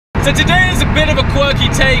So today is a bit of a quirky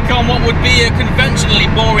take on what would be a conventionally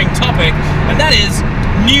boring topic, and that is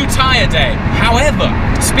new tyre day. However,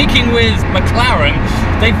 speaking with McLaren,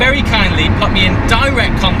 they very kindly put me in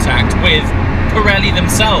direct contact with Pirelli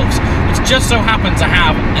themselves, which just so happened to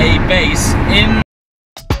have a base in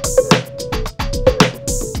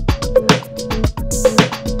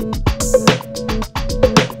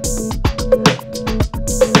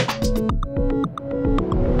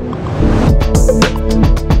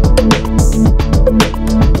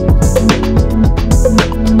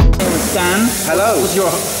What's your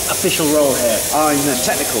official role here? I'm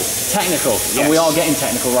technical. Technical, yes. And we are getting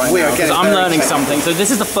technical right we now. Are getting I'm learning technical. something. So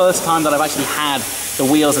this is the first time that I've actually had the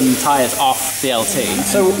wheels and tyres off the LT.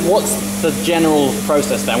 So what's the general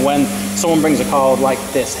process then when someone brings a car like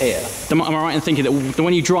this here? Am I right in thinking that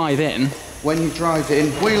when you drive in? When you drive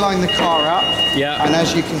in, we line the car up. Yeah. And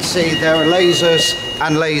as you can see, there are lasers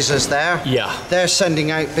and lasers there. Yeah. They're sending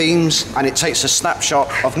out beams, and it takes a snapshot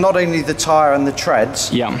of not only the tyre and the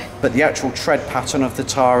treads, yeah, but the actual tread pattern of the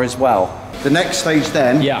tyre as well. The next stage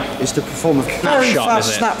then is to perform a very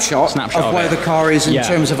fast snapshot of where the car is in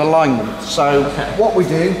terms of alignment. So what we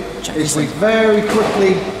do is we very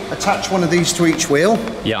quickly attach one of these to each wheel.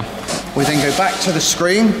 Yeah. We then go back to the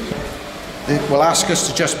screen. It will ask us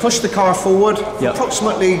to just push the car forward for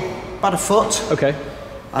approximately about a foot. Okay.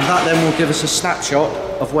 And that then will give us a snapshot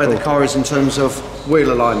of where the car is in terms of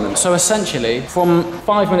wheel alignment. So essentially, from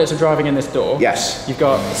 5 minutes of driving in this door, you've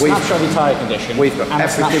got a snapshot of your tyre condition, we've got and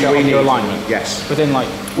everything a snapshot of your alignment. Yes. Within a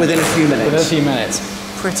few minutes. Within a few minutes.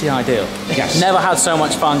 Pretty ideal. Yes. Never had so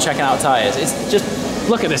much fun checking out tyres. It's just,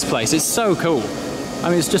 look at this place, it's so cool. I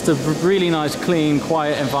mean, it's just a really nice, clean,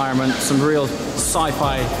 quiet environment, some real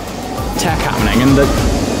sci-fi tech happening, and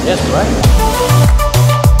yes, right?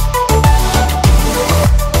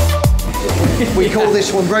 We call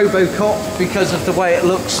this one Robocop because of the way it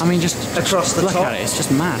looks. I mean, just across the top. Look at it, it's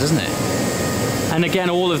just mad, isn't it? And again,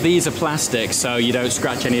 all of these are plastic, so you don't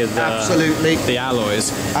scratch any of the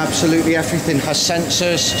alloys. Absolutely, everything has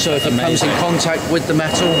sensors, so if it comes in contact with the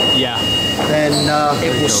metal, then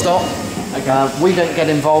it will stop. Okay. We don't get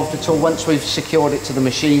involved at all. Once we've secured it to the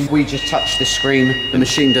machine, we just touch the screen. The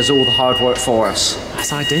machine does all the hard work for us.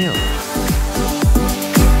 That's ideal.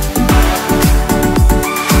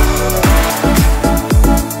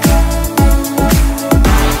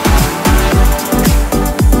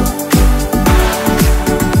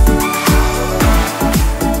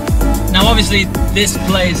 Now obviously this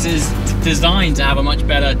place is designed to have a much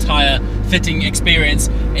better tyre fitting experience.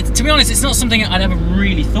 To be honest, it's not something I'd ever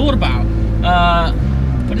really thought about,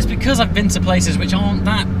 but it's because I've been to places which aren't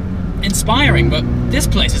that inspiring, but this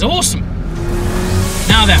place is awesome.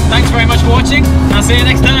 Now then, thanks very much for watching, I'll see you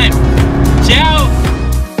next time. Ciao!